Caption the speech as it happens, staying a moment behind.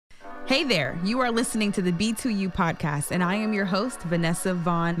Hey there, you are listening to the B2U podcast, and I am your host, Vanessa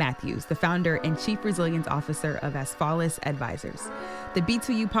Vaughn Matthews, the founder and Chief Resilience Officer of Alvarez Advisors. The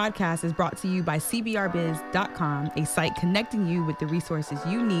B2U podcast is brought to you by cbrbiz.com, a site connecting you with the resources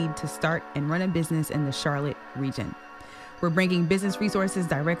you need to start and run a business in the Charlotte region. We're bringing business resources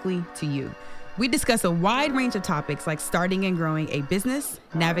directly to you. We discuss a wide range of topics like starting and growing a business,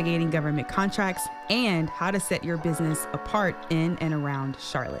 navigating government contracts, and how to set your business apart in and around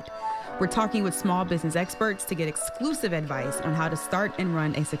Charlotte. We're talking with small business experts to get exclusive advice on how to start and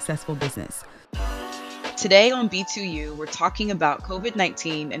run a successful business. Today on B2U, we're talking about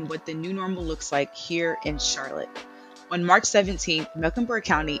COVID-19 and what the new normal looks like here in Charlotte. On March 17th, Mecklenburg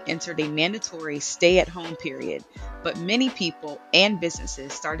County entered a mandatory stay-at-home period, but many people and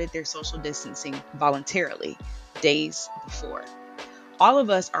businesses started their social distancing voluntarily days before. All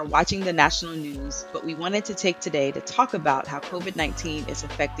of us are watching the national news, but we wanted to take today to talk about how COVID-19 is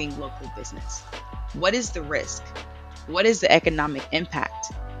affecting local business. What is the risk? What is the economic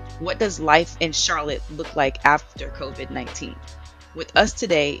impact? What does life in Charlotte look like after COVID-19? With us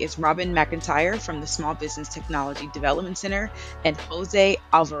today is Robin McIntire from the Small Business Technology Development Center and José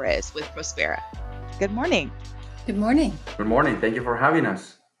Alvarez with Prospera. Good morning. Good morning. Good morning. Thank you for having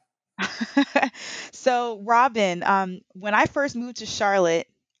us. So, Robin, when I first moved to Charlotte,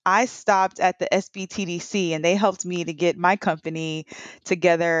 I stopped at the SBTDC and they helped me to get my company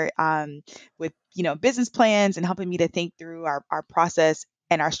together with, business plans and helping me to think through our process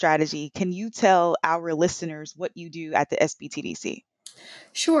and our strategy. Can you tell our listeners what you do at the SBTDC?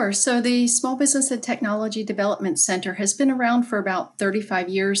 Sure. So the Small Business and Technology Development Center has been around for about 35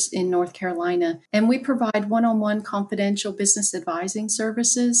 years in North Carolina, and we provide one-on-one confidential business advising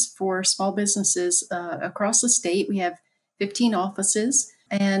services for small businesses across the state. We have 15 offices,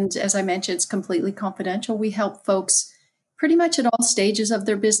 and as I mentioned, it's completely confidential. We help folks pretty much at all stages of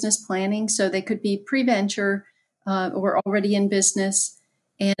their business planning, so they could be pre-venture or already in business,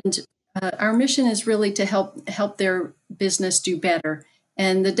 and our mission is really to help their business do better.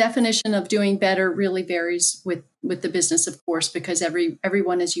 And the definition of doing better really varies with the business, of course, because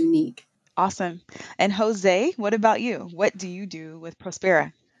everyone is unique. Awesome. And Jose, what about you? What do you do with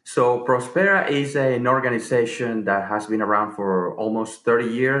Prospera? So Prospera is an organization that has been around for almost 30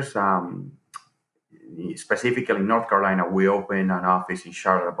 years. Specifically in North Carolina, we opened an office in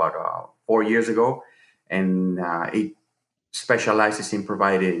Charlotte about 4 years ago, and it specializes in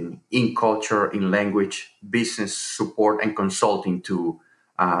providing in culture, in language, business support, and consulting to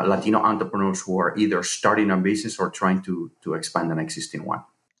Latino entrepreneurs who are either starting a business or trying to expand an existing one.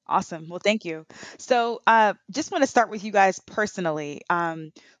 Awesome. Well, thank you. So just want to start with you guys personally.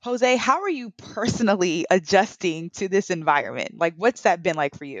 Jose, how are you personally adjusting to this environment? Like, what's that been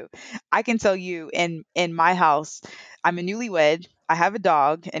like for you? I can tell you in my house, I'm a newlywed. I have a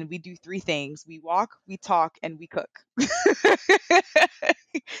dog, and we do three things. We walk, we talk, and we cook.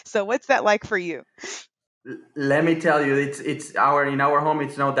 So what's that like for you? Let me tell you, it's our in our home.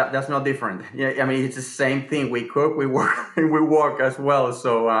 It's not that's not different. Yeah, I mean it's the same thing. We cook, we work, and we work as well.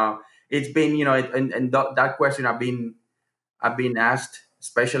 So it's been that question I've been asked,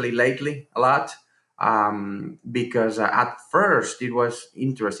 especially lately, a lot because at first it was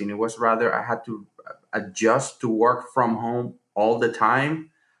interesting. It was rather I had to adjust to work from home all the time.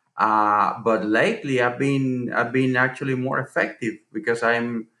 But lately I've been actually more effective because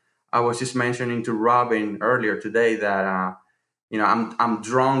I was just mentioning to Robin earlier today that I'm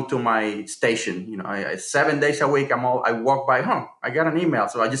drawn to my station. 7 days a week I walk by home. I got an email,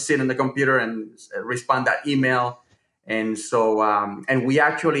 so I just sit on the computer and respond that email. And so and we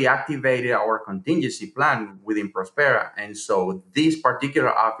actually activated our contingency plan within Prospera. And so this particular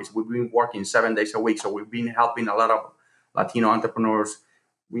office, we've been working 7 days a week. So we've been helping a lot of Latino entrepreneurs,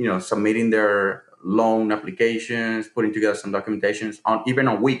 submitting their loan applications, putting together some documentations even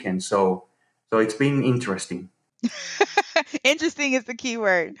on weekends. So it's been interesting. Interesting is the key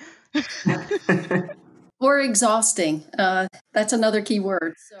word. Or exhausting. That's another key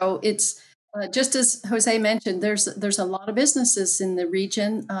word. So it's just as Jose mentioned, there's a lot of businesses in the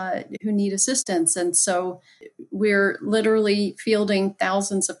region who need assistance. And so we're literally fielding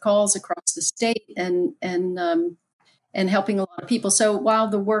thousands of calls across the state and helping a lot of people. So while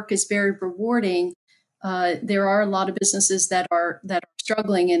the work is very rewarding, there are a lot of businesses that are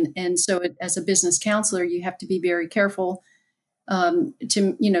struggling, and so as a business counselor, you have to be very careful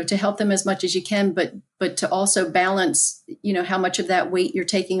to help them as much as you can, but to also balance how much of that weight you're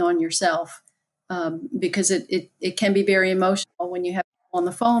taking on yourself, because it can be very emotional when you have people on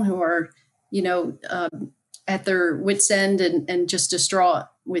the phone who are at their wits' end and just distraught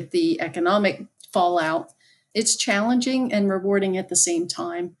with the economic fallout. It's challenging and rewarding at the same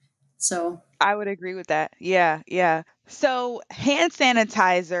time. So I would agree with that. Yeah, yeah. So hand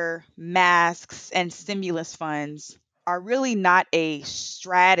sanitizer, masks, and stimulus funds are really not a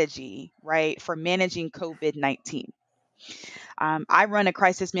strategy, right, for managing COVID-19. I run a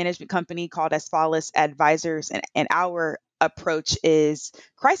crisis management company called Asfalis Advisors, and our approach is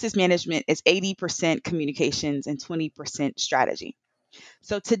crisis management is 80% communications and 20% strategy.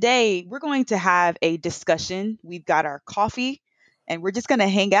 So today we're going to have a discussion. We've got our coffee and we're just going to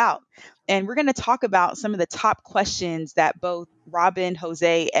hang out. And we're going to talk about some of the top questions that both Robin,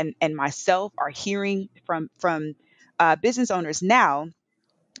 Jose, and myself are hearing from business owners now.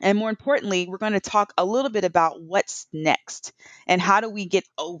 And more importantly, we're going to talk a little bit about what's next and how do we get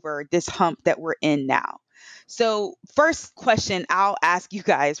over this hump that we're in now. So, first question I'll ask you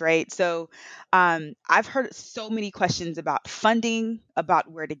guys, right? So, I've heard so many questions about funding, about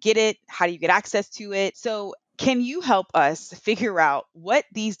where to get it, how do you get access to it. So, can you help us figure out what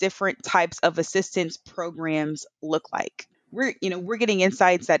these different types of assistance programs look like? We're getting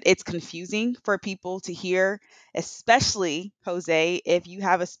insights that it's confusing for people to hear, especially Jose, if you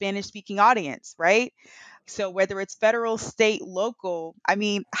have a Spanish speaking audience, right? So whether it's federal, state, local, I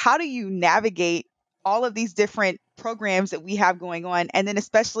mean, how do you navigate all of these different programs that we have going on? And then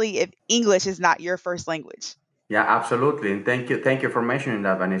especially if English is not your first language. Yeah, absolutely. And thank you for mentioning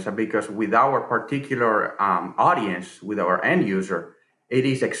that, Vanessa, because with our particular audience, with our end user, it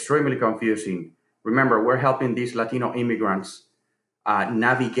is extremely confusing. Remember, we're helping these Latino immigrants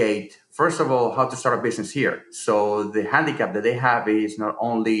navigate, first of all, how to start a business here. So the handicap that they have is not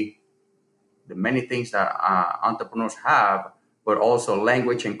only the many things that entrepreneurs have, but also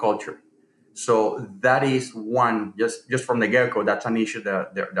language and culture. So that is one, just from the get-go, that's an issue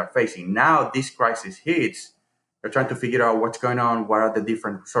that they're facing. Now this crisis hits, they're trying to figure out what's going on, what are the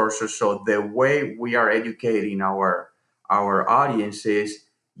different sources. So the way we are educating our audience is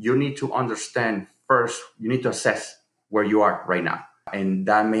you need to understand first, you need to assess where you are right now. And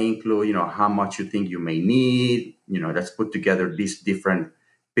that may include, how much you think you may need, let's put together these different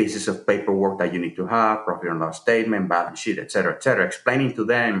pieces of paperwork that you need to have, profit and loss statement, balance sheet, et cetera, explaining to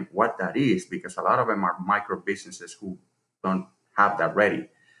them what that is, because a lot of them are micro businesses who don't have that ready.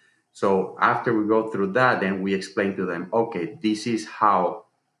 So after we go through that, then we explain to them, okay, this is how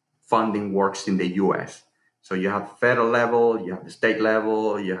funding works in the US. So you have federal level, you have the state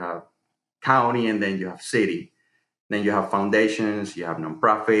level, you have county, and then you have city. Then you have foundations, you have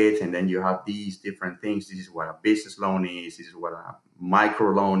nonprofits, and then you have these different things. This is what a business loan is. This is what a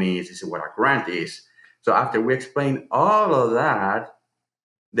micro loan is. This is what a grant is. So after we explain all of that,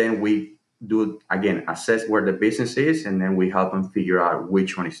 then we do, again, assess where the business is, and then we help them figure out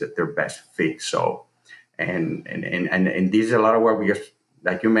which one is their best fit. So, and this is a lot of work because,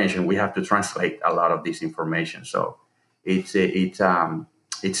 like you mentioned, we have to translate a lot of this information. So it's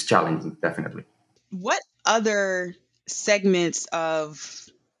challenging, definitely. What other segments of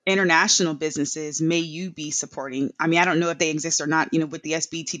international businesses may you be supporting? I mean, I don't know if they exist or not, with the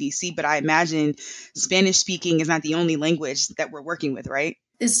SBTDC, but I imagine Spanish speaking is not the only language that we're working with, right?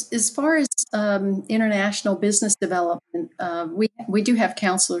 as far as international business development, we do have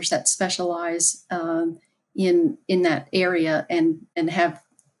counselors that specialize in that area and have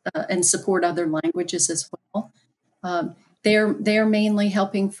and support other languages as well. They're mainly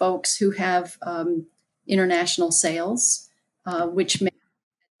helping folks who have international sales, which may,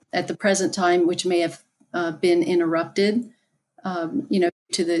 at the present time, which may have been interrupted,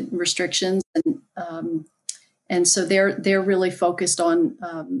 to the restrictions, and so they're really focused on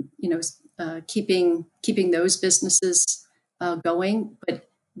keeping those businesses going. But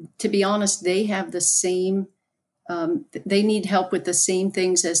to be honest, they have the same. They need help with the same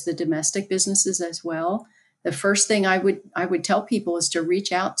things as the domestic businesses as well. The first thing I would tell people is to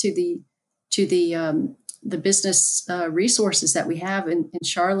reach out to the business resources that we have in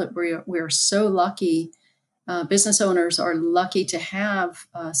Charlotte. We're so lucky. Business owners are lucky to have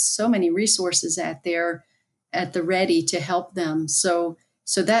so many resources at the ready to help them. So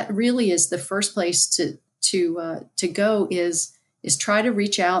that really is the first place to go is try to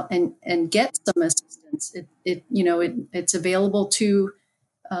reach out and get some assistance. It's available to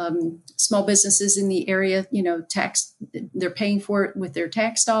small businesses in the area. They're paying for it with their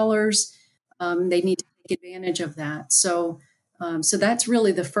tax dollars. They need to take advantage of that. So that's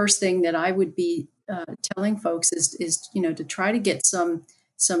really the first thing that I would be telling folks is to try to get some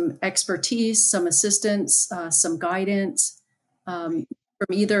expertise, some assistance, some guidance from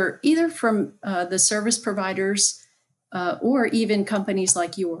either from the service providers or even companies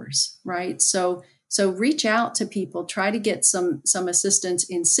like yours, right? So reach out to people, try to get some assistance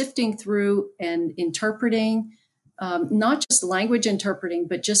in sifting through and interpreting, not just language interpreting,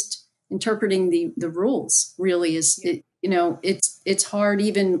 but just interpreting the rules really is, it's hard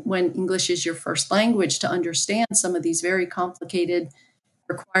even when English is your first language to understand some of these very complicated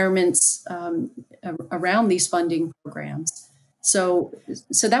requirements around these funding programs. So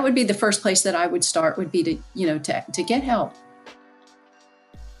that would be the first place that I would start, would be to get help.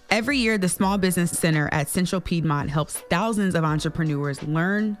 Every year, the Small Business Center at Central Piedmont helps thousands of entrepreneurs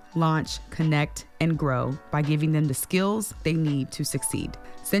learn, launch, connect, and grow by giving them the skills they need to succeed.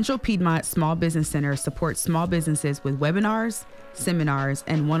 Central Piedmont Small Business Center supports small businesses with webinars, seminars,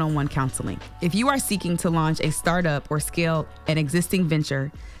 and one-on-one counseling. If you are seeking to launch a startup or scale an existing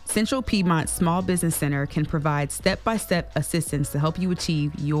venture, Central Piedmont Small Business Center can provide step-by-step assistance to help you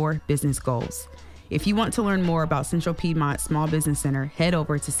achieve your business goals. If you want to learn more about Central Piedmont Small Business Center, head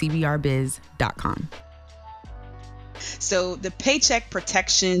over to cbrbiz.com. So the Paycheck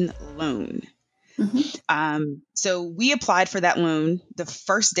Protection Loan. So we applied for that loan the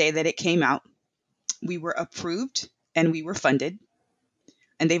first day that it came out. We were approved and we were funded.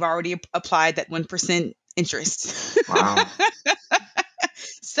 And they've already applied that 1% interest. Wow.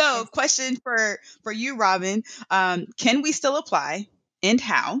 So question for you, Robin, can we still apply and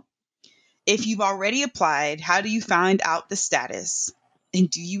how? If you've already applied, how do you find out the status? And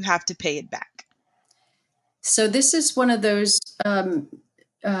do you have to pay it back? So this is one of those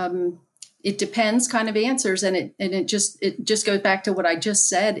it depends kind of answers, and it just goes back to what I just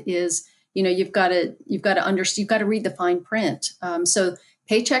said is, you've got to read the fine print. So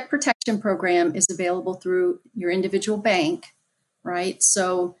Paycheck Protection Program is available through your individual bank, right?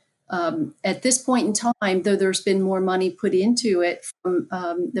 So at this point in time, though there's been more money put into it from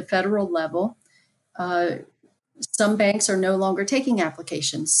the federal level, some banks are no longer taking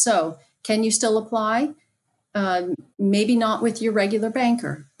applications. So can you still apply? Maybe not with your regular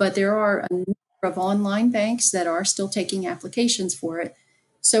banker, but there are a number of online banks that are still taking applications for it.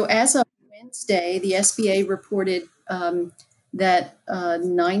 So as of Wednesday, the SBA reported that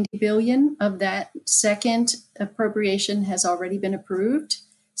 $90 billion of that second appropriation has already been approved.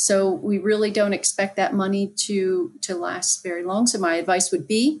 So we really don't expect that money to last very long. So my advice would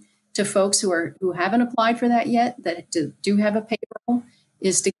be to folks who haven't applied for that yet, that do have a payroll,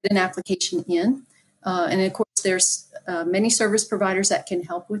 is to get an application in. And of course, there's many service providers that can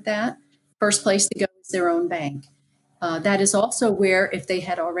help with that. First place to go is their own bank. That is also where, if they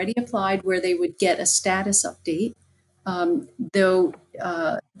had already applied, where they would get a status update. Though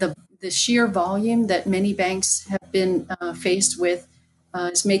the sheer volume that many banks have been faced with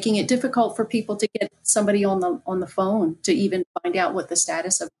is making it difficult for people to get somebody on the phone to even find out what the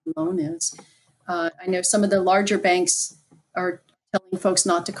status of the loan is. I know some of the larger banks are telling folks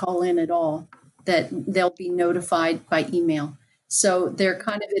not to call in at all, that they'll be notified by email. So they're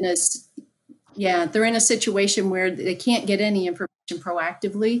kind of they're in a situation where they can't get any information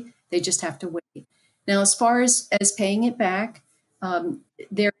proactively. They just have to wait. Now, as far as paying it back,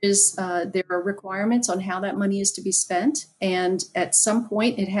 there are requirements on how that money is to be spent. And at some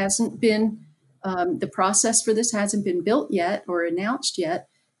point, it hasn't been, the process for this hasn't been built yet or announced yet.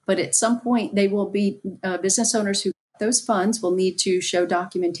 But at some point, they will be, business owners who got those funds will need to show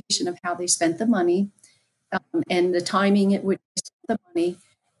documentation of how they spent the money and the timing at which they spent the money.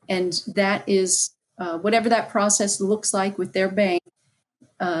 And that is, whatever that process looks like with their bank,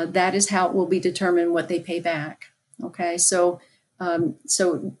 that is how it will be determined what they pay back. Okay, so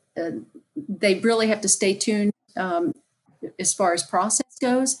they really have to stay tuned as far as process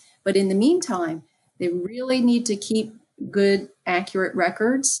goes. But in the meantime, they really need to keep good, accurate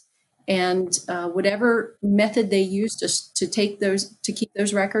records, and whatever method they use to keep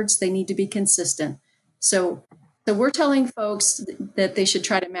those records, they need to be consistent. So we're telling folks that they should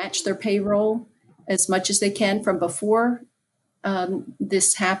try to match their payroll as much as they can from before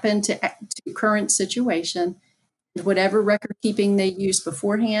this happened to current situation. Whatever record keeping they used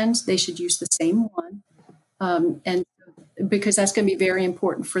beforehand, they should use the same one. And because that's going to be very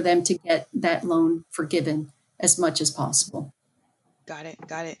important for them to get that loan forgiven as much as possible. Got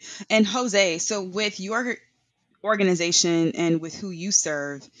it. And Jose, so with your organization and with who you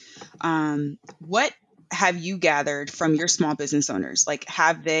serve, what have you gathered from your small business owners? Like,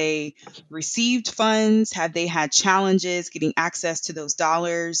 have they received funds? Have they had challenges getting access to those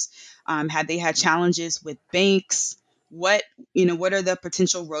dollars? Have they had challenges with banks? What are the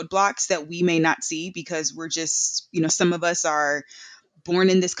potential roadblocks that we may not see because we're just, some of us are born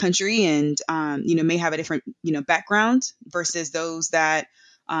in this country and, may have a different, background versus those that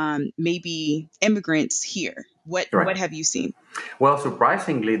may be immigrants here. What have you seen? Well,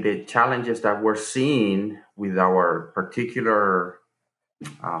 surprisingly, the challenges that we're seeing with our particular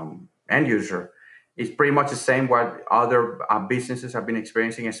end user It's pretty much the same what other businesses have been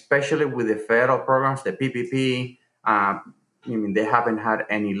experiencing, especially with the federal programs, the PPP. They haven't had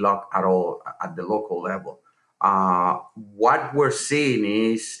any luck at all at the local level. What we're seeing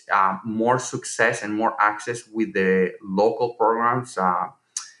is more success and more access with the local programs,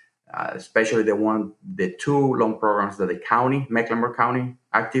 especially the two loan programs that the county, Mecklenburg County,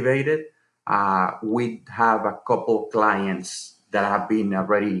 activated. We have a couple clients that have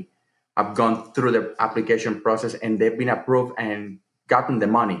gone through the application process and they've been approved and gotten the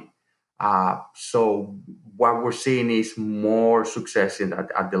money. So what we're seeing is more success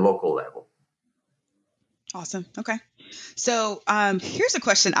at the local level. Awesome. Okay. So here's a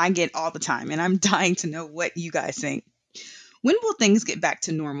question I get all the time, and I'm dying to know what you guys think. When will things get back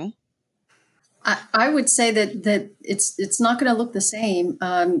to normal? I would say that it's not going to look the same.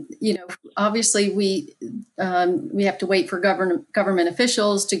 Obviously we have to wait for government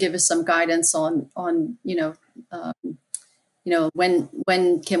officials to give us some guidance on when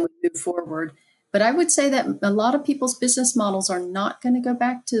can we move forward. But I would say that a lot of people's business models are not going to go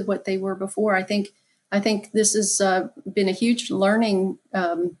back to what they were before. I think this has been a huge learning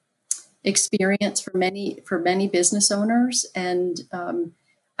experience for many business owners, and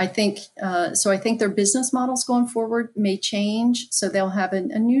I think their business models going forward may change. So they'll have a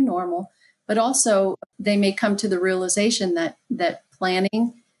new normal, but also they may come to the realization that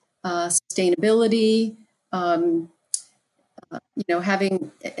planning, sustainability,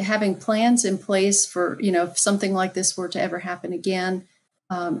 having plans in place for, if something like this were to ever happen again,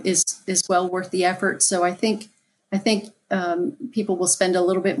 is well worth the effort. So I think people will spend a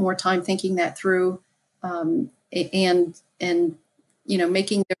little bit more time thinking that through, and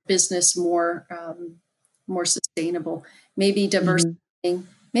making their business more sustainable, maybe diversifying,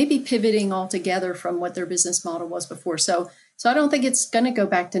 maybe pivoting altogether from what their business model was before. So I don't think it's going to go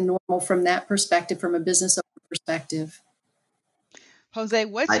back to normal from that perspective, from a business owner perspective. Jose,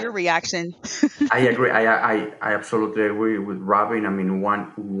 what's your reaction? I agree. I absolutely agree with Robin. I mean,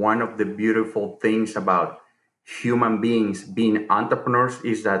 one of the beautiful things about human beings being entrepreneurs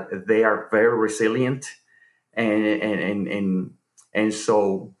is that they are very resilient, and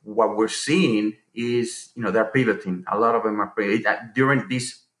so what we're seeing is, they're pivoting. A lot of them are pivoting during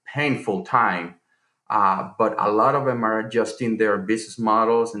this painful time, but a lot of them are adjusting their business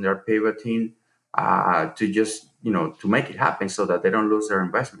models and they're pivoting to just, to make it happen so that they don't lose their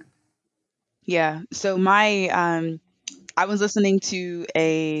investment. Yeah. So I was listening to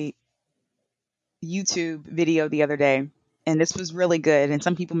a YouTube video the other day, and this was really good. And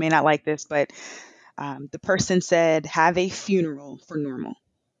some people may not like this, but the person said, have a funeral for normal.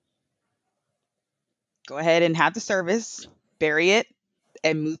 Go ahead and have the service, bury it,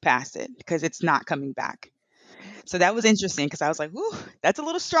 and move past it because it's not coming back. So that was interesting because I was like, "Ooh, that's a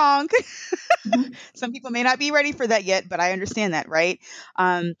little strong." Some people may not be ready for that yet, but I understand that, right?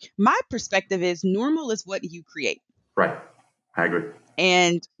 My perspective is normal is what you create. Right. I agree.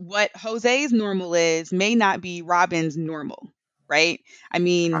 And what Jose's normal is may not be Robin's normal, right? I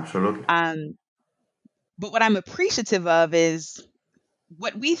mean, absolutely. But what I'm appreciative of is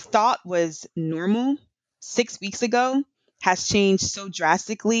what we thought was normal 6 weeks ago has changed so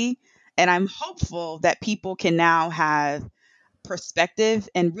drastically. And I'm hopeful that people can now have perspective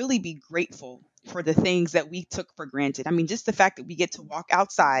and really be grateful for the things that we took for granted. I mean, just the fact that we get to walk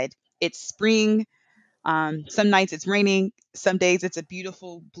outside, it's spring. Some nights it's raining. Some days it's a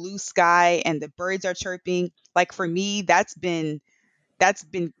beautiful blue sky and the birds are chirping. Like for me, that's been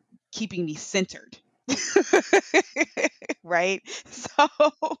keeping me centered. Right? So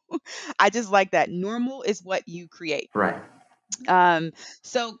I just like that. Normal is what you create. Right.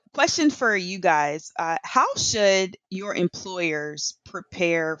 So question for you guys, how should your employers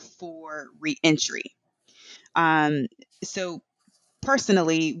prepare for reentry? So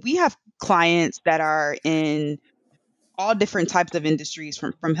personally, we have clients that are in all different types of industries,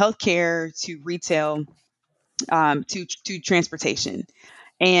 from healthcare to retail, to transportation.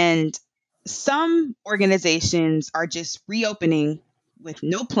 And some organizations are just reopening with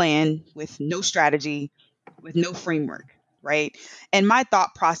no plan, with no strategy, with no framework, right? And my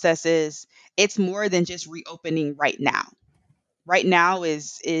thought process is it's more than just reopening right now. Right now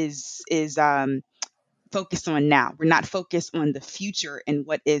is focused on now. We're not focused on the future and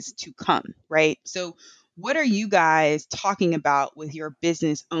what is to come, right? So what are you guys talking about with your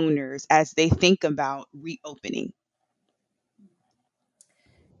business owners as they think about reopening?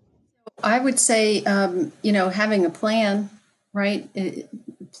 I would say, having a plan, right?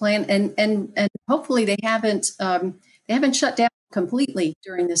 Plan, and hopefully they haven't shut down completely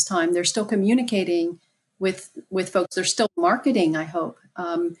during this time. They're still communicating with folks. They're still marketing, I hope.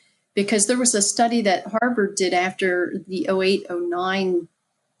 because there was a study that Harvard did after the 08-09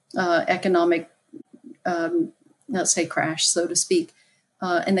 economic, let's say, crash, so to speak.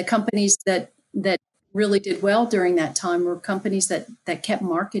 And the companies that really did well during that time were companies that kept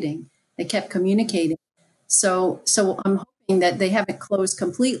marketing, they kept communicating. So I'm hoping that they haven't closed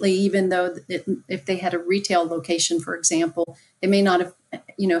completely, even though if they had a retail location, for example, they may not have,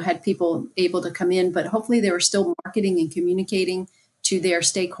 had people able to come in, but hopefully they were still marketing and communicating to their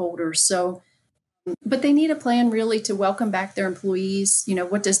stakeholders. So, but they need a plan really to welcome back their employees.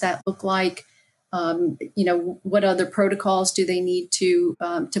 What does that look like? What other protocols do they need to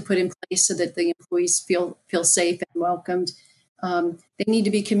put in place so that the employees feel safe and welcomed? They need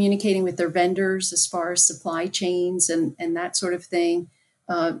to be communicating with their vendors as far as supply chains and that sort of thing.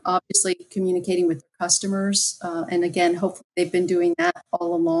 Obviously, communicating with their customers, and again, hopefully they've been doing that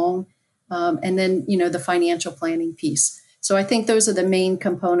all along. And then the financial planning piece. So I think those are the main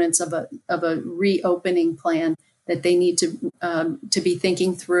components of a reopening plan that they need to be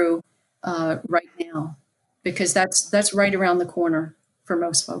thinking through right now, because that's right around the corner for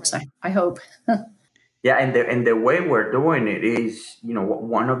most folks. I hope. Yeah, and the way we're doing it is,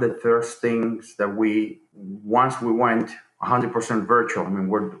 one of the first things that once we went 100% virtual. I mean,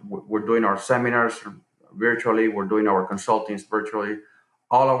 we're doing our seminars virtually, we're doing our consultings virtually.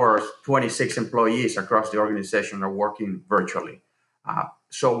 All of our 26 employees across the organization are working virtually.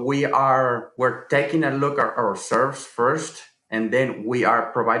 So we're taking a look at ourselves first, and then we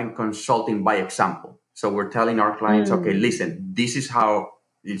are providing consulting by example. So we're telling our clients, okay, listen, this is how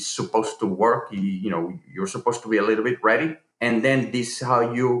it's supposed to work. You're supposed to be a little bit ready, and then this is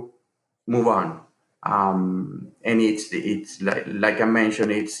how you move on. And it's like I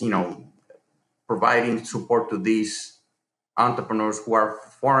mentioned, it's providing support to these entrepreneurs who are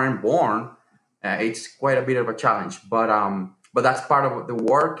foreign born. It's quite a bit of a challenge, but that's part of the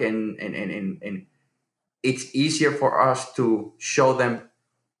work, and it's easier for us to show them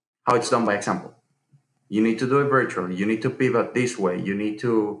how it's done by example. You need to do it virtually. You need to pivot this way. You need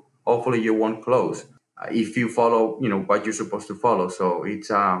to. Hopefully, you won't close if you follow, what you're supposed to follow. So it's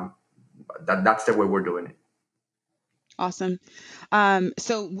that's the way we're doing it. Awesome.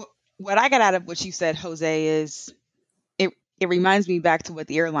 So what I got out of what you said, Jose, is it reminds me back to what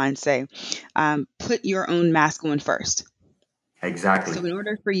the airlines say. Put your own mask on first. Exactly. So in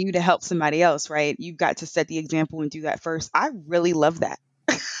order for you to help somebody else, right, you've got to set the example and do that first. I really love that.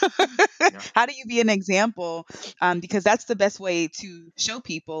 Yeah. How do you be an example? Because that's the best way to show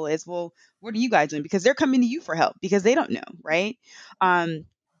people is, well, what are you guys doing? Because they're coming to you for help because they don't know, right?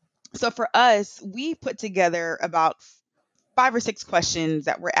 So for us, we put together about 5 or 6 questions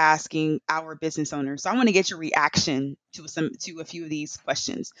that we're asking our business owners. So I want to get your reaction to a few of these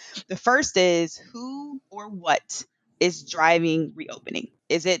questions. The first is, who or what is driving reopening?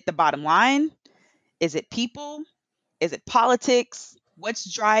 Is it the bottom line? Is it people? Is it politics?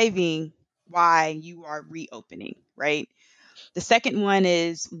 What's driving why you are reopening, right? The second one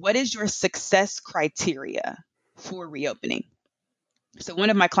is, what is your success criteria for reopening? So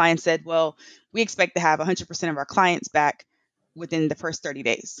one of my clients said, well, we expect to have 100% of our clients back within the first 30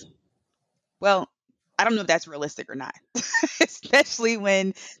 days. Well, I don't know if that's realistic or not, especially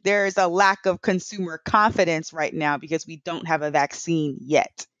when there's a lack of consumer confidence right now because we don't have a vaccine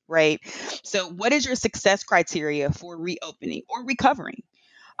yet, right? So what is your success criteria for reopening or recovering?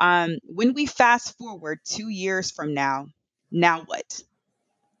 When we fast forward 2 years from now what?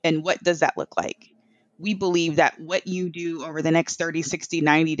 And what does that look like? We believe that what you do over the next 30, 60,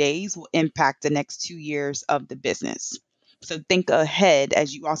 90 days will impact the next 2 years of the business. So think ahead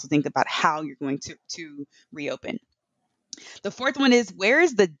as you also think about how you're going to reopen. The fourth one is, where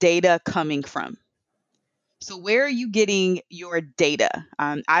is the data coming from? So where are you getting your data?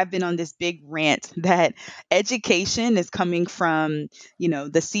 I've been on this big rant that education is coming from,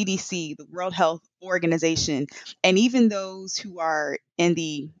 the CDC, the World Health Organization, and even those who are in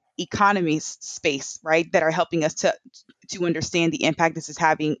the economy space, right, that are helping us to understand the impact this is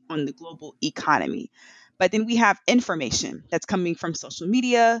having on the global economy. But then we have information that's coming from social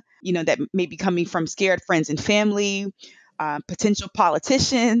media, that may be coming from scared friends and family, potential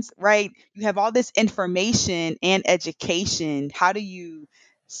politicians, right? You have all this information and education. How do you,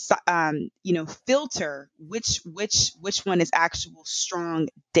 filter which one is actual strong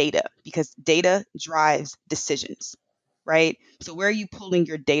data? Because data drives decisions, right? So where are you pulling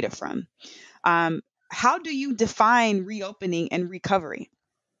your data from? How do you define reopening and recovery?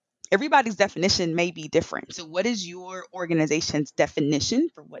 Everybody's definition may be different. So what is your organization's definition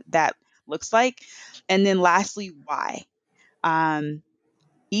for what that looks like? And then lastly, why?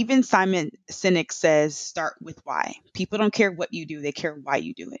 Even Simon Sinek says, start with why. People don't care what you do, they care why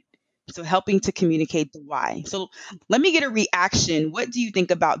you do it. So helping to communicate the why. So let me get a reaction. What do you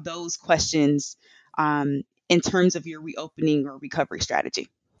think about those questions in terms of your reopening or recovery strategy?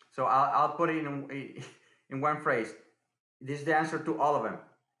 So I'll put it in one phrase. This is the answer to all of them.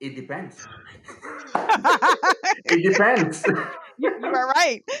 It depends. It depends. You are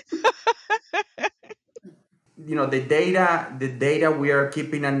right. The data we are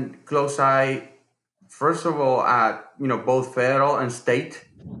keeping a close eye. First of all, at both federal and state.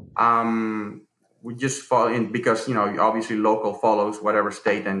 We just fall in because obviously local follows whatever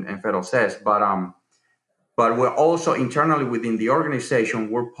state and federal says, but we're also internally within the organization,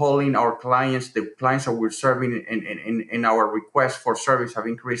 we're polling our clients. The clients that we're serving in our request for service have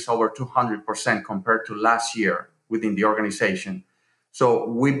increased over 200% compared to last year within the organization. So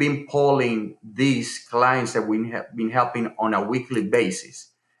we've been polling these clients that we have been helping on a weekly basis.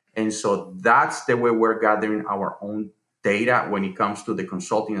 And so that's the way we're gathering our own data when it comes to the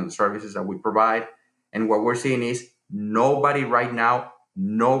consulting and the services that we provide. And what we're seeing is nobody right now,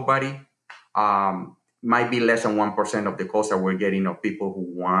 might be less than 1% of the calls that we're getting of people who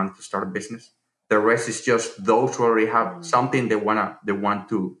want to start a business. The rest is just those who already have something they want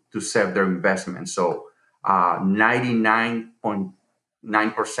to save their investment. So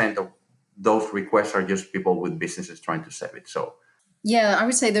 99.9% of those requests are just people with businesses trying to save it. So yeah, I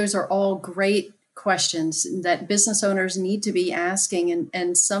would say those are all great questions that business owners need to be asking.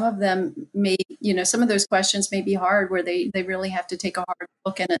 And some of them may, some of those questions may be hard where they really have to take a hard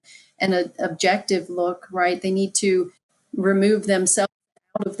look and an objective look, right? They need to remove themselves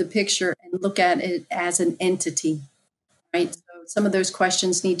out of the picture and look at it as an entity, right? So some of those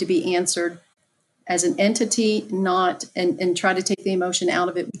questions need to be answered as an entity, not, and try to take the emotion out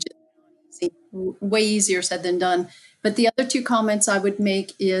of it, which is way easier said than done. But the other two comments I would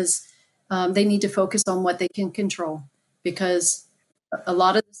make is they need to focus on what they can control, because a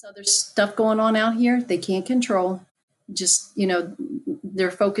lot of this other stuff going on out here, they can't control. Just,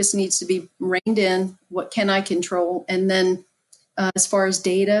 their focus needs to be reined in. What can I control? And then as far as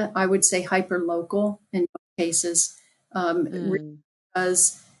data, I would say hyper local in most cases,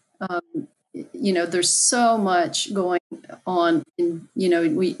 because, there's so much going on. And,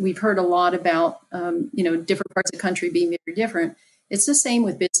 we've heard a lot about, different parts of the country being very different. It's the same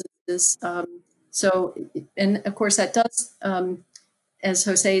with businesses. So, and of course that does, as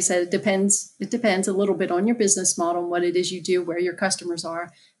Jose said, it depends a little bit on your business model and what it is you do, where your customers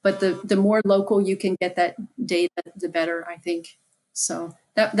are. But the more local you can get that data, the better, I think. So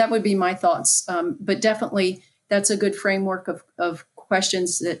that would be my thoughts. But definitely that's a good framework of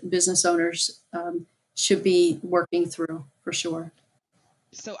questions that business owners should be working through for sure.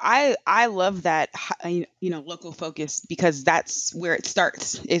 So I love that, local focus, because that's where it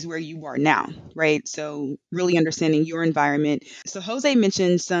starts, is where you are now, right? So really understanding your environment. So Jose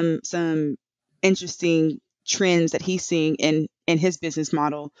mentioned some interesting trends that he's seeing in his business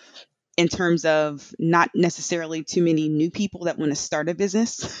model, in terms of not necessarily too many new people that want to start a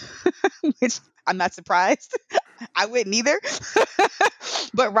business, which I'm not surprised. I wouldn't either.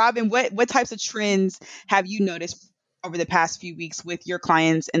 But Robin, what types of trends have you noticed over the past few weeks with your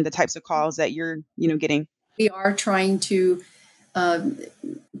clients and the types of calls that you're, getting? We are trying to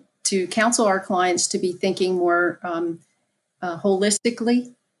counsel our clients to be thinking more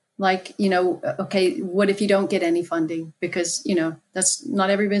holistically. Like, okay, what if you don't get any funding? Because, that's not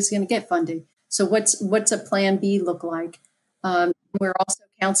everybody's going to get funding. So what's a plan B look like? We're also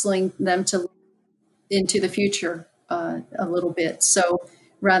counseling them to look into the future a little bit. So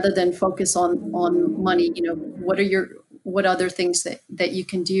rather than focus on money, what other things that you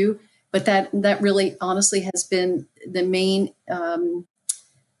can do? But that really honestly has been the main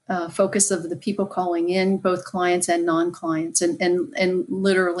focus of the people calling in, both clients and non-clients, and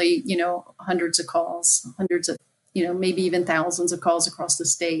literally, hundreds of calls, maybe even thousands of calls across the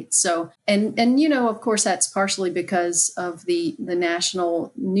state. So, and of course, that's partially because of the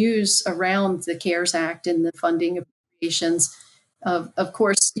national news around the CARES Act and the funding appropriations. Of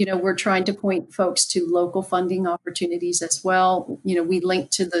course, we're trying to point folks to local funding opportunities as well. We link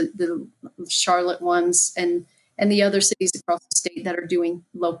to the Charlotte ones and the other cities across the state that are doing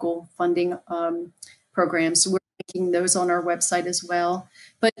local funding programs. So we're making those on our website as well.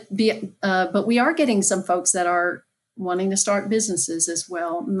 But we are getting some folks that are wanting to start businesses as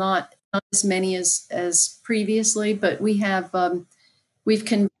well. Not as many as previously, but we have we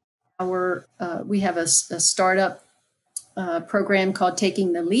have a startup program called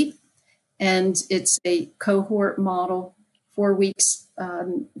Taking the Leap, and it's a cohort model,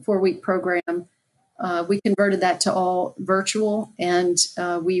 4-week program. We converted that to all virtual, and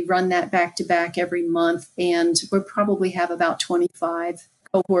we run that back to back every month. And we probably have about 25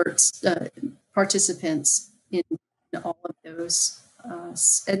 cohorts, participants in all of those,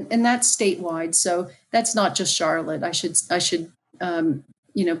 and that's statewide. So that's not just Charlotte. I should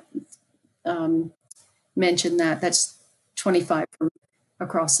you know mention that that's 25 from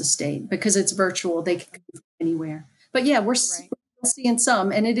across the state because it's virtual. They can come from anywhere. But yeah, we're Right. seeing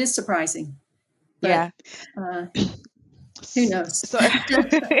some, and it is surprising. But Yeah. who knows? So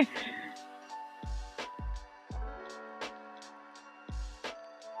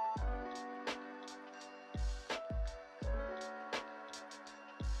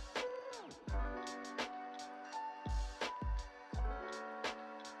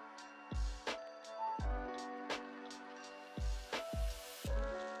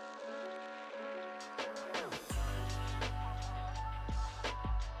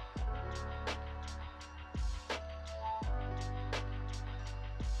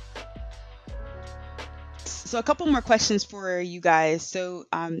So a couple more questions for you guys. So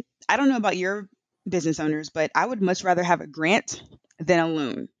I don't know about your business owners, but I would much rather have a grant than a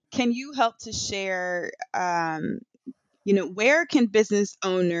loan. Can you help to share, where can business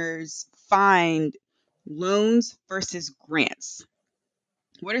owners find loans versus grants?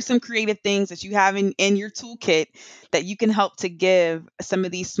 What are some creative things that you have in your toolkit that you can help to give some of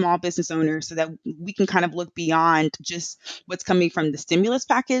these small business owners so that we can kind of look beyond just what's coming from the stimulus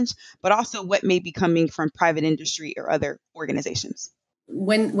package, but also what may be coming from private industry or other organizations?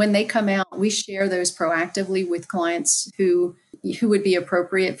 When they come out, we share those proactively with clients who would be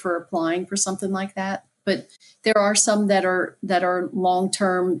appropriate for applying for something like that. But there are some that are long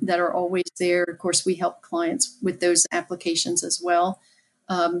term, that are always there. Of course, we help clients with those applications as well.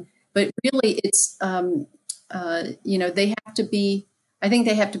 But really, it's they have to be. I think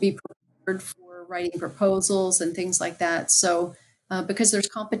they have to be prepared for writing proposals and things like that. So because there's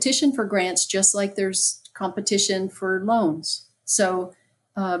competition for grants, just like there's competition for loans. So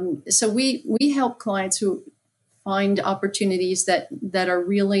we help clients who find opportunities that are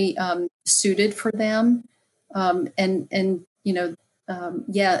really suited for them,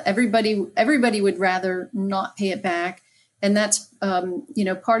 everybody would rather not pay it back, and that's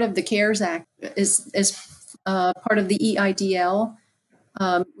part of the CARES Act is part of the EIDL,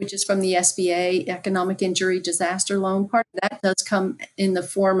 which is from the SBA, Economic Injury Disaster Loan. Part of that does come in the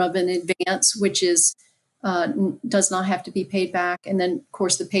form of an advance, which is does not have to be paid back. And then, of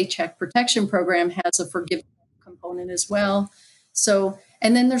course, the Paycheck Protection Program has a forgiveness component as well. So,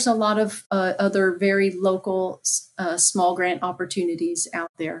 and then there's a lot of other very local small grant opportunities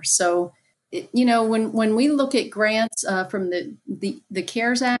out there. So, when we look at grants from the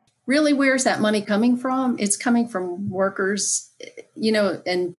CARES Act, really, where's that money coming from? It's coming from workers,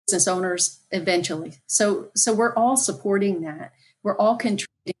 and business owners eventually. So we're all supporting that. We're all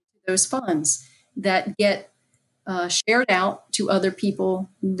contributing to those funds that get shared out to other people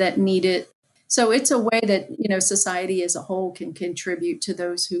that need it. So it's a way that society as a whole can contribute to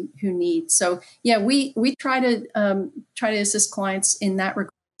those who need. So yeah, we try to assist clients in that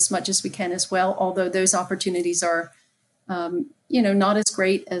regard as much as we can as well. Although those opportunities are not as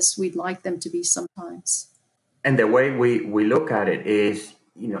great as we'd like them to be sometimes. And the way we look at it is,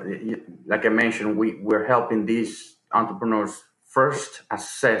 like I mentioned, we're helping these entrepreneurs first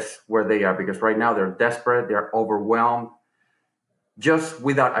assess where they are, because right now they're desperate, they're overwhelmed. Just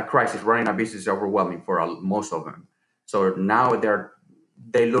without a crisis, running a business is overwhelming for most of them. So now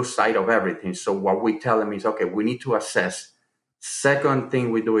they lose sight of everything. So what we tell them is, okay, we need to assess. Second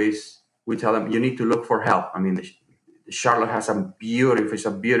thing we do is we tell them, you need to look for help. I mean, Charlotte has a beautiful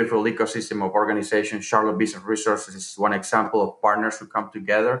ecosystem of organizations. Charlotte Business Resources is one example of partners who come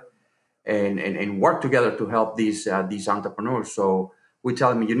together and work together to help these entrepreneurs. So we tell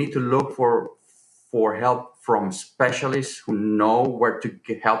them, you need to look for help from specialists who know where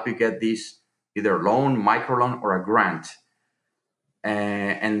to help you get this either loan, microloan, or a grant,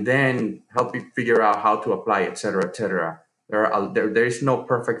 and then help you figure out how to apply, et cetera, et cetera. There is no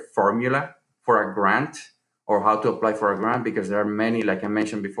perfect formula for a grant or how to apply for a grant, because there are many, like I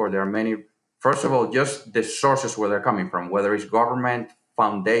mentioned before, there are many. First of all, just the sources where they're coming from, whether it's government,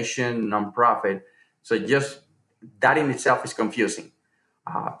 foundation, nonprofit. So just that in itself is confusing.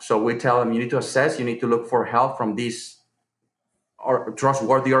 So we tell them, you need to assess, you need to look for help from these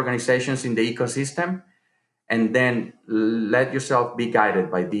trustworthy organizations in the ecosystem, and then let yourself be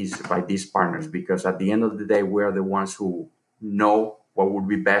guided by these partners, because at the end of the day, we're the ones who know what would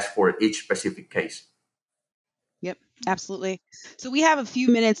be best for each specific case. Yep, absolutely. So we have a few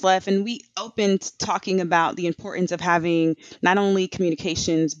minutes left, and we opened talking about the importance of having not only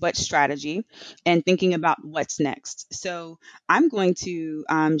communications, but strategy and thinking about what's next. So I'm going to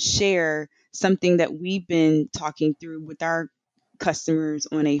share something that we've been talking through with our customers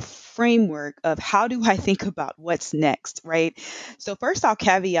on a framework of how do I think about what's next, right? So first, I'll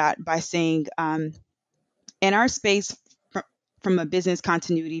caveat by saying, in our space, from a business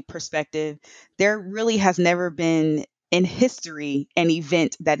continuity perspective, there really has never been in history an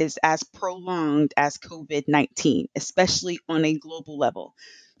event that is as prolonged as COVID-19, especially on a global level.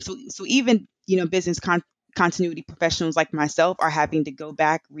 So even business continuity professionals like myself are having to go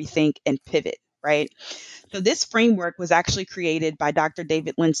back, rethink, and pivot. Right. So this framework was actually created by Dr.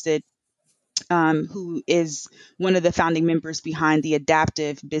 David Linstead, who is one of the founding members behind the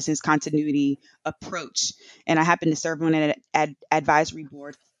adaptive business continuity approach. And I happen to serve on an advisory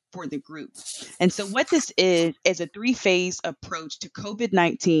board for the group. And so, what this is a three-phase approach to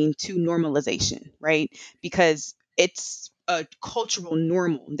COVID-19 to normalization, right? Because it's a cultural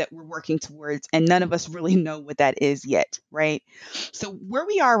normal that we're working towards, and none of us really know what that is yet, right? So, where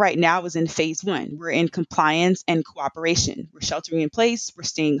we are right now is in phase one. We're in compliance and cooperation. We're sheltering in place, we're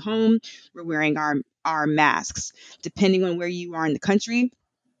staying home, we're wearing our masks. Depending on where you are in the country,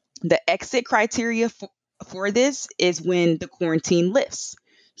 the exit criteria for this is when the quarantine lifts.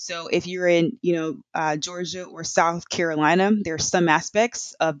 So if you're in, Georgia or South Carolina, there are some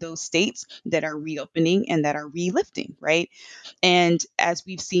aspects of those states that are reopening and that are relifting, right? And as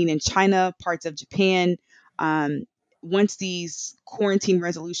we've seen in China, parts of Japan, once these quarantine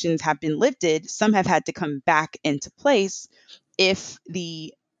resolutions have been lifted, some have had to come back into place if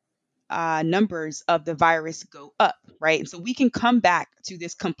the numbers of the virus go up, right? And so we can come back to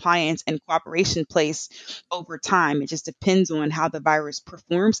this compliance and cooperation place over time. It just depends on how the virus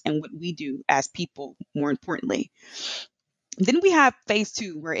performs and what we do as people, more importantly. Then we have phase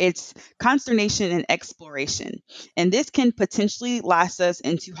two, where it's consternation and exploration. And this can potentially last us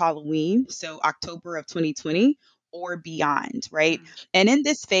into Halloween, so October of 2020 or beyond, right? And in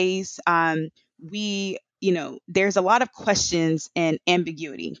this phase, there's a lot of questions and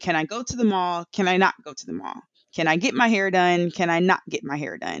ambiguity. Can I go to the mall? Can I not go to the mall? Can I get my hair done? Can I not get my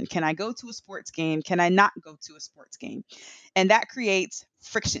hair done? Can I go to a sports game? Can I not go to a sports game? And that creates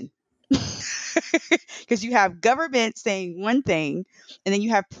friction. Because you have government saying one thing, and then you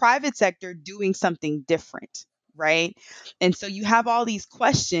have private sector doing something different, right? And so you have all these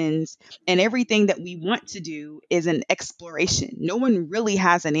questions, and everything that we want to do is an exploration. No one really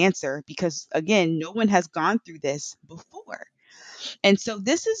has an answer because, again, no one has gone through this before. And so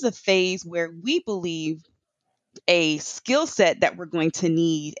this is a phase where we believe a skill set that we're going to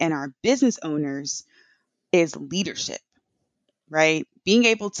need in our business owners is leadership, right? Being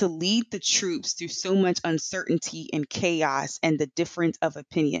able to lead the troops through so much uncertainty and chaos and the difference of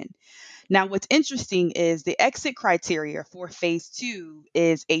opinion. Now, what's interesting is the exit criteria for phase two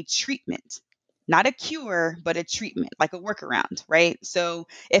is a treatment, not a cure, but a treatment, like a workaround, right? So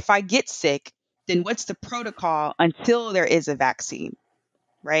if I get sick, then what's the protocol until there is a vaccine,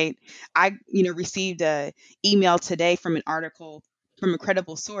 right? I, received a email today from an article from a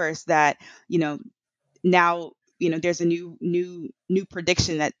credible source that, now there's a new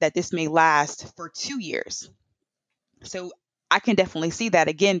prediction that this may last for 2 years. So I can definitely see that,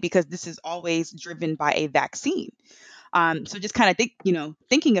 again, because this is always driven by a vaccine. So just kind of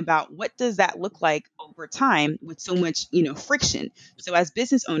thinking about what does that look like over time with so much friction. So as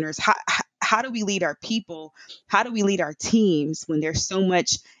business owners, how do we lead our people? How do we lead our teams when there's so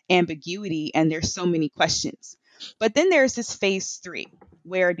much ambiguity and there's so many questions? But then there's this phase three,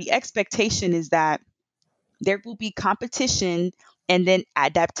 where the expectation is that there will be competition and then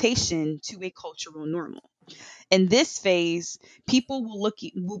adaptation to a cultural normal. In this phase, people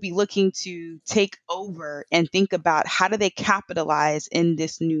will be looking to take over and think about how do they capitalize in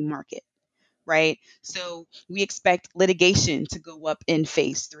this new market, right? So we expect litigation to go up in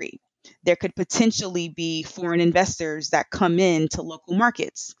phase three. There could potentially be foreign investors that come in to local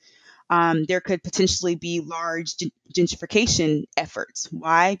markets. There could potentially be large gentrification efforts.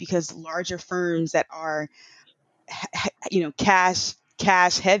 Why? Because larger firms that are cash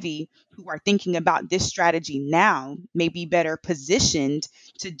heavy, who are thinking about this strategy now, may be better positioned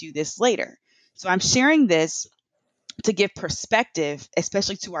to do this later. So I'm sharing this to give perspective,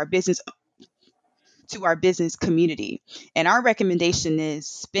 especially to our business community. And our recommendation is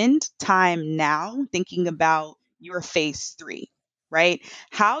spend time now thinking about your phase three, right?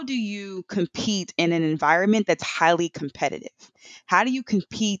 How do you compete in an environment that's highly competitive? How do you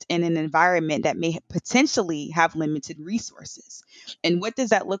compete in an environment that may potentially have limited resources? And what does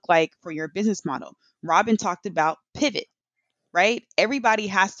that look like for your business model? Robin talked about pivot. right? Everybody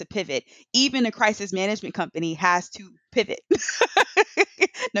has to pivot. Even a crisis management company has to pivot.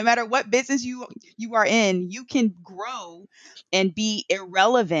 No matter what business you are in, you can grow and be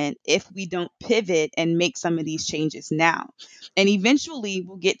irrelevant if we don't pivot and make some of these changes now. And eventually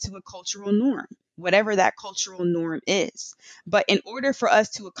we'll get to a cultural norm, whatever that cultural norm is. But in order for us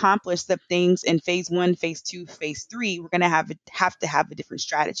to accomplish the things in phase 1, phase 2, phase 3, we're going to have to have a different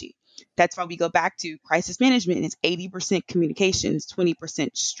strategy. That's why we go back to crisis management is 80% communications, 20%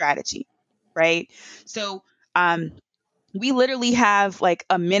 strategy, right? So we literally have like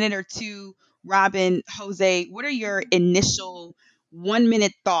a minute or two. Robin, Jose, what are your initial 1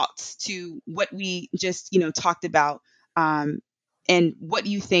 minute thoughts to what we just, talked about? And what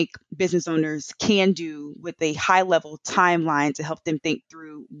you think business owners can do with a high level timeline to help them think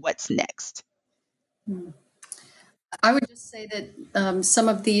through what's next? I would just say that some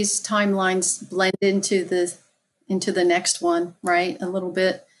of these timelines blend into the next one, right? A little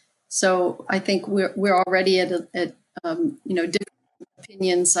bit. So I think we're already at different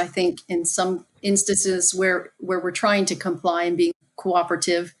opinions. I think in some instances where we're trying to comply and being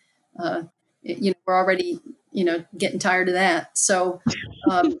cooperative, we're already getting tired of that. So,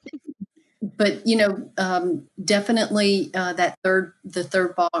 but definitely the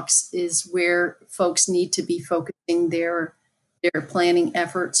third box is where folks need to be focusing their planning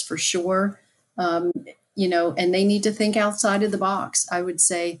efforts for sure. And they need to think outside of the box. I would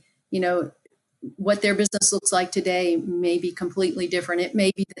say, what their business looks like today may be completely different. It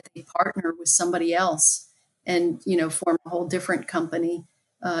may be that they partner with somebody else and, form a whole different company.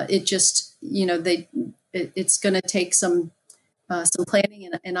 It just, it's going to take some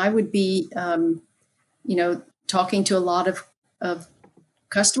planning. And I would be, talking to a lot of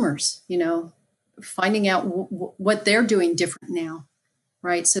customers, finding out what they're doing different now,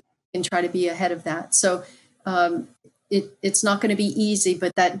 right? So they can try to be ahead of that. So it's not going to be easy,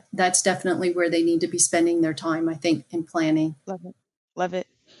 but that's definitely where they need to be spending their time, I think, in planning. Love it. Love it.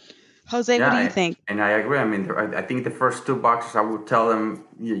 Jose, what do you think? And I agree. I mean, I think the first two boxes, I would tell them,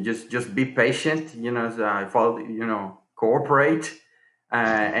 just be patient, follow, cooperate.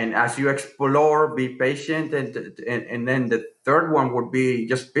 And as you explore, be patient. And then the third one would be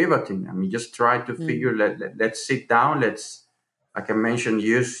just pivoting. I mean, just try to figure, let's sit down. Let's, like I mentioned,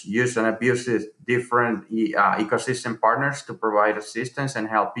 use and abuse different ecosystem partners to provide assistance and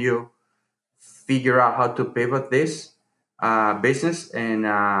help you figure out how to pivot this business and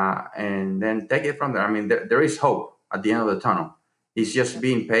then take it from there. I mean, there is hope at the end of the tunnel. It's just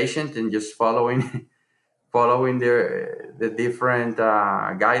being patient and just following the different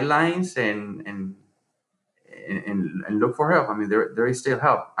guidelines and look for help. I mean, there is still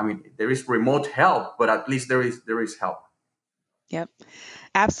help. I mean, there is remote help, but at least there is help. Yep,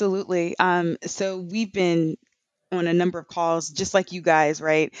 absolutely. So we've been on a number of calls, just like you guys,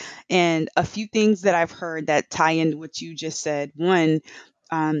 right? And a few things that I've heard that tie into what you just said. One,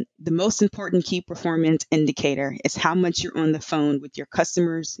 the most important key performance indicator is how much you're on the phone with your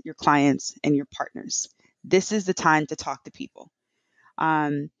customers, your clients, and your partners. This is the time to talk to people.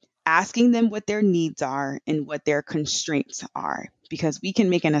 Asking them what their needs are and what their constraints are, because we can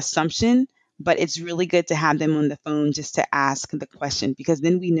make an assumption, but it's really good to have them on the phone just to ask the question, because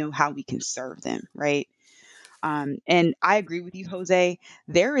then we know how we can serve them, right? And I agree with you, Jose.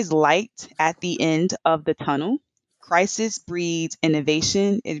 There is light at the end of the tunnel. Crisis breeds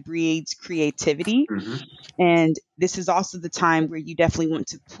innovation, it breeds creativity. Mm-hmm. And this is also the time where you definitely want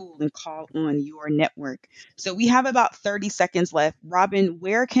to pool and call on your network. So we have about 30 seconds left. Robin,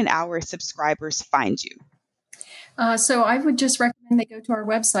 where can our subscribers find you? So I would just recommend they go to our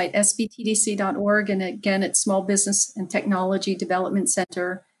website, sbtdc.org. And again, it's Small Business and Technology Development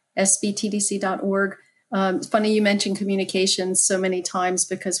Center, sbtdc.org. It's funny you mentioned communications so many times,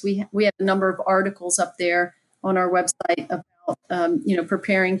 because we have a number of articles up there on our website about,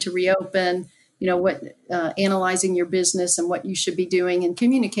 preparing to reopen, what analyzing your business and what you should be doing. And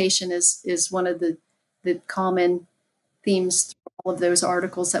communication is one of the common themes through all of those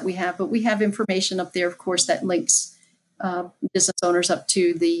articles that we have. But we have information up there, of course, that links business owners up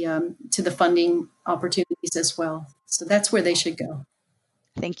to the funding opportunities as well. So that's where they should go.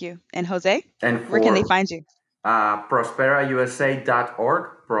 Thank you. And Jose, And where can they find you? prosperausa.org,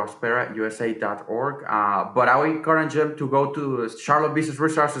 prosperausa.org. But I would encourage them to go to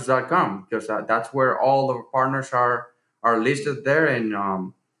charlottebusinessresources.com, because that's where all the partners are listed there, and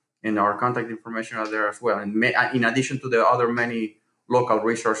our contact information are there as well. And in addition to the other many local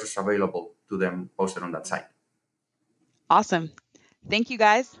resources available to them posted on that site. Awesome. Thank you,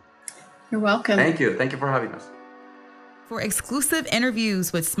 guys. You're welcome. Thank you. Thank you for having us. For exclusive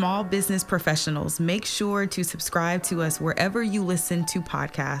interviews with small business professionals, make sure to subscribe to us wherever you listen to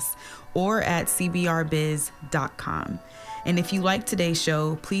podcasts or at cbrbiz.com. And if you like today's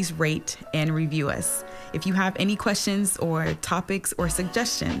show, please rate and review us. If you have any questions or topics or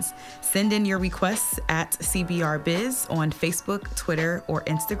suggestions, send in your requests at CBRBiz on Facebook, Twitter, or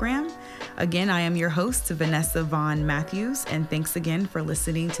Instagram. Again, I am your host, Vanessa Vaughn Matthews, and thanks again for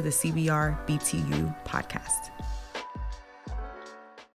listening to the CBR BTU podcast.